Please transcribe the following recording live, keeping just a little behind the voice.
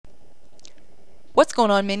What's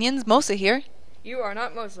going on, minions? Mosa here. You are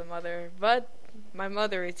not Mosa, Mother, but my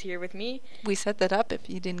mother is here with me. We set that up if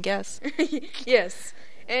you didn't guess. Yes.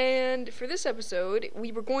 And for this episode,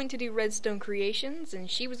 we were going to do redstone creations,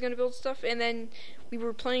 and she was going to build stuff, and then we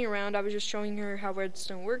were playing around. I was just showing her how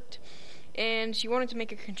redstone worked, and she wanted to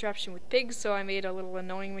make a contraption with pigs, so I made a little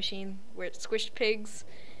annoying machine where it squished pigs,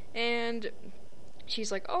 and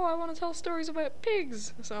she's like, oh, I want to tell stories about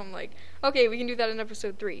pigs. So I'm like, okay, we can do that in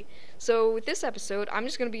episode 3. So with this episode, I'm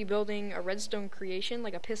just going to be building a redstone creation,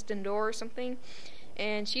 like a piston door or something,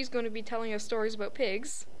 and she's going to be telling us stories about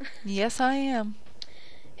pigs. Yes, I am.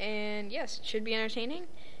 And yes, it should be entertaining.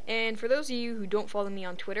 And for those of you who don't follow me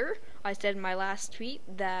on Twitter, I said in my last tweet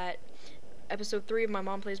that episode 3 of My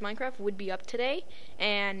Mom Plays Minecraft would be up today.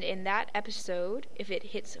 And in that episode, if it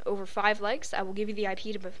hits over 5 likes, I will give you the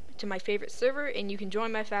IP to my favorite server, and you can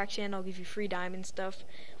join my faction. I'll give you free diamond stuff,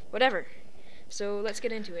 whatever. So let's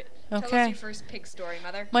get into it. Okay. Tell us your first pig story,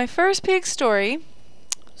 Mother. My first pig story.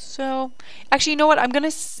 So, actually, you know what? I'm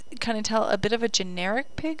going to kind of tell a bit of a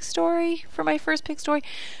generic pig story for my first pig story.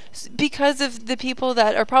 Because of the people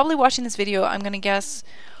that are probably watching this video, I'm going to guess,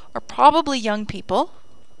 are probably young people.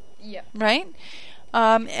 Yeah. Right?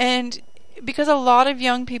 And because a lot of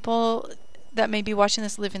young people that may be watching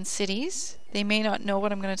this live in cities, they may not know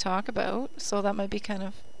what I'm going to talk about. So that might be kind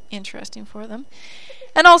of interesting for them.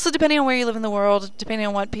 And also, depending on where you live in the world, depending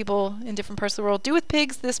on what people in different parts of the world do with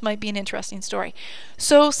pigs, this might be an interesting story.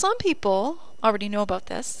 So some people already know about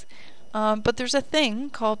this, but there's a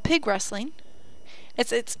thing called pig wrestling.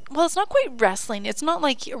 It's not quite wrestling. It's not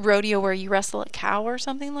like a rodeo where you wrestle a cow or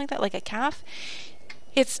something like that, like a calf.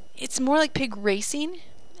 It's more like pig racing.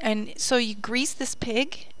 And so you grease this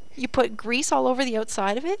pig, you put grease all over the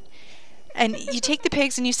outside of it, and you take the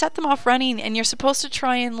pigs and you set them off running, and you're supposed to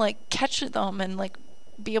try and like catch them and like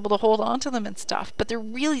be able to hold on to them and stuff, but they're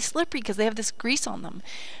really slippery because they have this grease on them.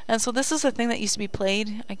 And so this is a thing that used to be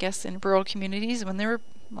played, I guess, in rural communities when there were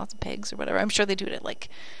lots of pigs or whatever. I'm sure they do it at like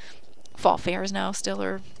fall fairs now still,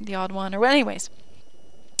 or the odd one, or anyways.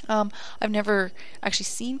 I've never actually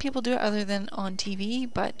seen people do it other than on TV,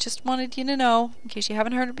 but just wanted you to know, in case you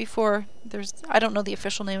haven't heard it before, I don't know the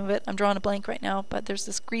official name of it, I'm drawing a blank right now, but there's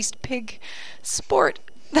this greased pig sport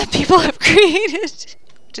that people have created,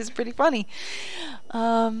 which is pretty funny.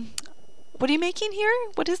 What are you making here?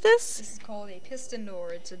 What is this? This is called a piston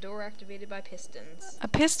door. It's a door activated by pistons. A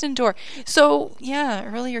piston door. So, yeah,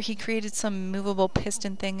 earlier he created some movable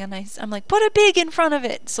piston thing, and I'm like, put a pig in front of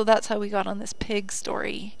it. So that's how we got on this pig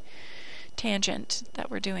story tangent that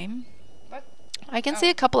we're doing. What? I can say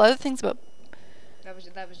a couple other things about... That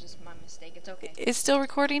was just my mistake. It's okay. Is still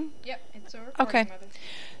recording? Yep, it's a recording, Okay. Mother.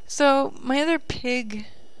 So, my other pig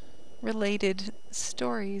related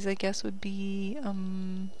stories, I guess, would be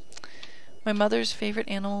my mother's favorite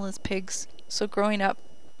animal is pigs. So growing up,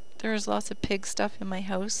 there was lots of pig stuff in my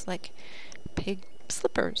house, like pig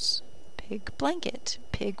slippers, pig blanket,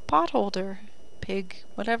 pig pot holder, pig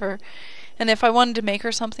whatever. And if I wanted to make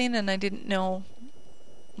her something and I didn't know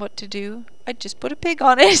what to do, I'd just put a pig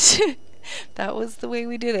on it. That was the way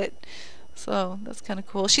we did it. So that's kind of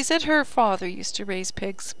cool. She said her father used to raise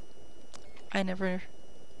pigs. I don't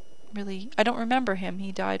remember him.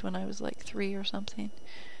 He died when I was like 3 or something.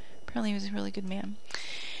 Apparently he was a really good man.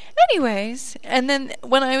 Anyways, and then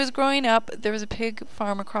when I was growing up, there was a pig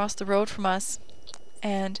farm across the road from us,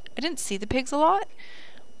 and I didn't see the pigs a lot,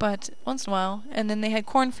 but once in a while. And then they had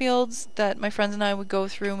cornfields that my friends and I would go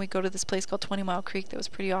through, and we'd go to this place called 20 Mile Creek that was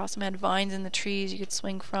pretty awesome. It had vines in the trees you could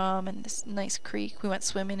swing from, and this nice creek. We went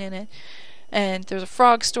swimming in it. And there's a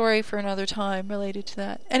frog story for another time related to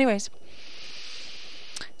that. Anyways,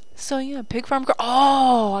 so yeah, pig farm.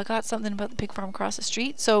 I got something about the pig farm across the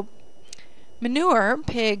street. So manure,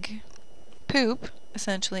 pig poop,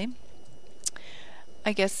 essentially.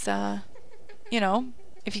 I guess,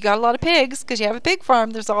 if you got a lot of pigs, because you have a pig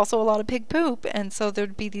farm, there's also a lot of pig poop. And so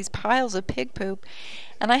there'd be these piles of pig poop.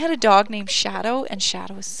 And I had a dog named Shadow, and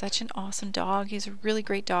Shadow was such an awesome dog. He's a really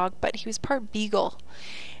great dog, but he was part beagle.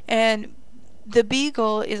 And the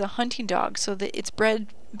beagle is a hunting dog, so that it's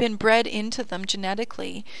been bred into them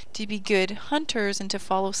genetically to be good hunters and to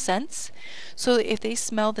follow scents. So if they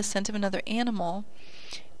smell the scent of another animal,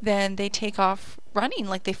 then they take off running,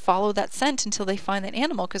 like they follow that scent until they find that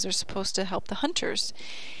animal, because they're supposed to help the hunters.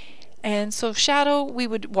 And so Shadow, we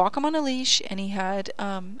would walk him on a leash, and he had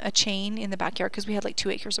a chain in the backyard, because we had like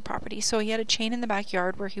 2 acres of property. So he had a chain in the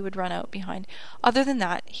backyard where he would run out behind. Other than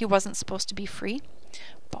that, he wasn't supposed to be free,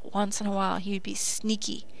 but once in a while he would be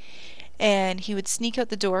sneaky. And he would sneak out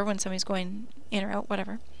the door when somebody's going in or out,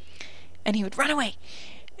 whatever. And he would run away.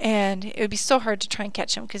 And it would be so hard to try and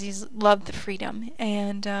catch him because he loved the freedom.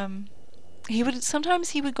 And Sometimes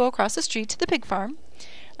he would go across the street to the pig farm,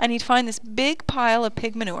 and he'd find this big pile of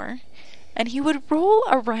pig manure, and he would roll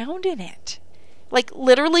around in it. Like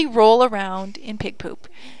literally roll around in pig poop.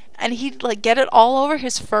 And he'd like get it all over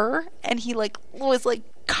his fur, and he like was like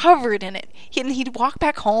covered in it. He'd walk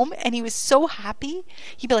back home, and he was so happy.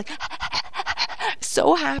 He'd be like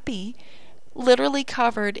so happy, literally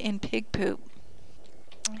covered in pig poop.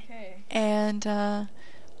 Okay. And I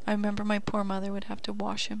remember my poor mother would have to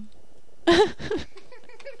wash him.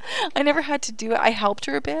 I never had to do it. I helped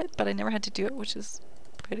her a bit, but I never had to do it, which is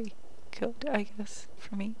pretty good, I guess,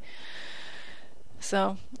 for me.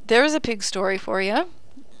 So there's a pig story for you.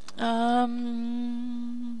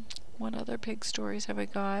 What other pig stories have I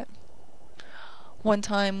got? One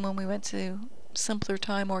time when we went to Simpler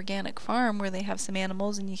Time Organic Farm, where they have some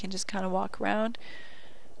animals and you can just kind of walk around.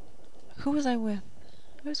 Who was I with?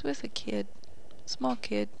 I was with a kid. Small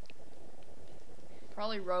kid.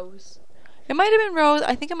 Probably Rose. It might have been Rose.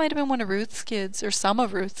 I think it might have been one of Ruth's kids, or some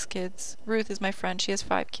of Ruth's kids. Ruth is my friend. She has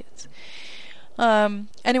 5 kids.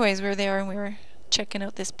 Anyways, we were there and we were checking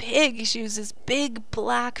out this pig. She was this big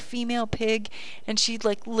black female pig, and she'd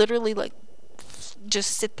like literally like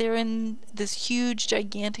just sit there in this huge,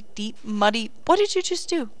 gigantic, deep, muddy. What did you just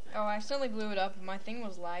do? Oh, I accidentally blew it up. My thing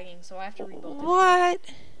was lagging, so I have to rebuild it. What?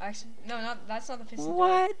 That's not the piston.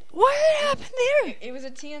 What? What happened there? It was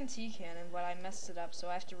a TNT cannon, but I messed it up, so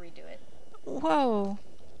I have to redo it. Whoa,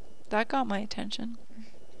 that got my attention.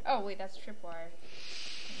 Oh wait, that's tripwire.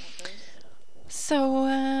 So,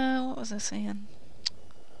 what was I saying?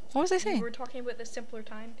 What was I saying? We were talking about the Simpler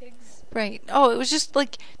Time pigs. Right. Oh, it was just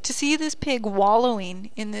like to see this pig wallowing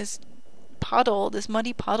in this puddle, this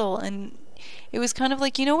muddy puddle, and it was kind of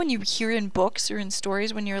like, you know, when you hear in books or in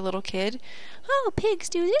stories when you're a little kid, oh, pigs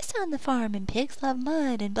do this on the farm, and pigs love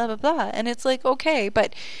mud, and blah, blah, blah. And it's like, okay,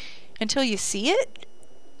 but until you see it,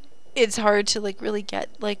 it's hard to like really get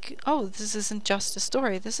like, oh, this isn't just a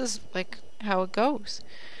story. This is like how it goes.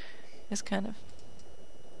 It's kind of,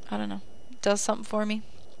 I don't know, does something for me.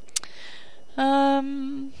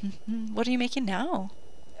 What are you making now?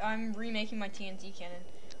 I'm remaking my TNT cannon.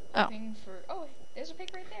 Oh. Oh, there's a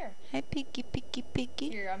pig right there. Hi, piggy, piggy, piggy.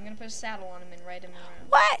 Here, I'm gonna put a saddle on him and ride him around.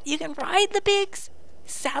 What? You can ride the pigs?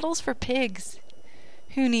 Saddles for pigs.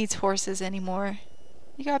 Who needs horses anymore?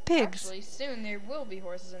 You got pigs. Actually, soon there will be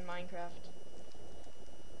horses in Minecraft.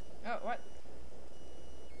 Oh, what?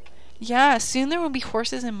 Yeah, soon there will be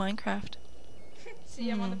horses in Minecraft. See,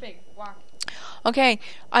 I'm on the pig. Walk. Okay,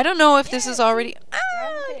 I don't know if this Yeah, is already...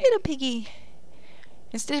 pig. Little piggy.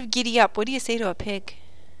 Instead of giddy up, what do you say to a pig?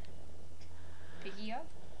 Piggy up?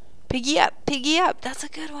 Piggy up, piggy up. That's a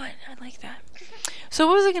good one. I like that. So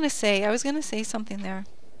what was I going to say? I was going to say something there.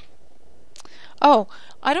 Oh,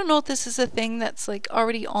 I don't know if this is a thing that's like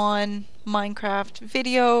already on Minecraft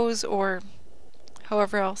videos or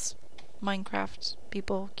however else Minecraft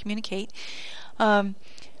people communicate.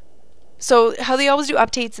 So how they always do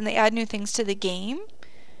updates and they add new things to the game.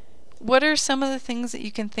 What are some of the things that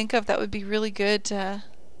you can think of that would be really good to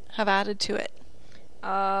have added to it?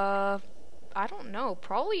 I don't know.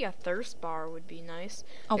 Probably a thirst bar would be nice.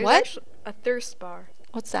 A what? A thirst bar.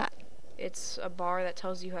 What's that? It's a bar that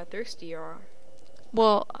tells you how thirsty you are.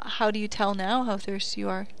 Well, how do you tell now how thirsty you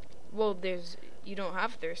are? Well, you don't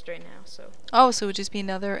have thirst right now, so. Oh, so it would just be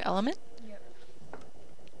another element? Yep.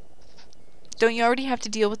 Don't you already have to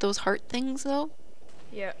deal with those heart things, though?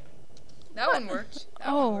 Yeah. That one worked.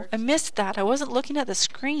 I missed that. I wasn't looking at the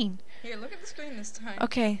screen. Here, look at the screen this time.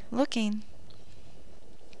 Okay, looking.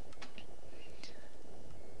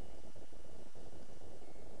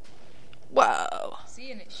 Whoa. See,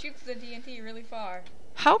 and it shoots the TNT really far.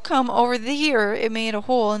 How come over here it made a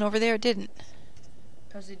hole and over there it didn't?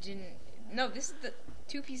 Because it didn't. No, this is the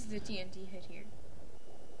 2 pieces of TNT hit here.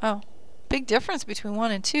 Oh. Big difference between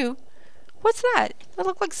 1 and 2. What's that? That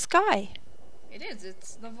looked like sky. It is.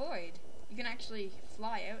 It's the void. You can actually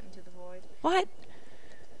fly out into the void. What?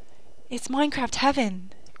 It's Minecraft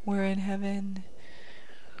heaven. We're in heaven.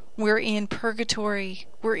 We're in purgatory.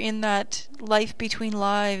 We're in that life between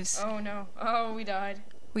lives. Oh no. Oh, we died.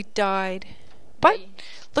 We died. But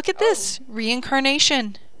look at this.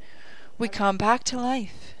 Reincarnation. We come back to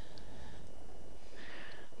life.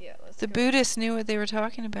 Yeah, The Buddhists knew what they were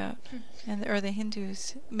talking about. Or the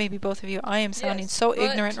Hindus. Maybe both of you. I am sounding so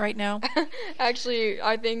ignorant right now. Actually,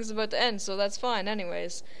 our thing's about to end, so that's fine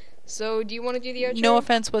anyways. So, do you want to do the outro? No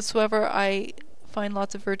offense whatsoever. I find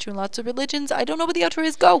lots of virtue in lots of religions. I don't know what the outro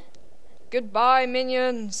is. Go! Goodbye,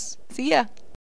 minions! See ya!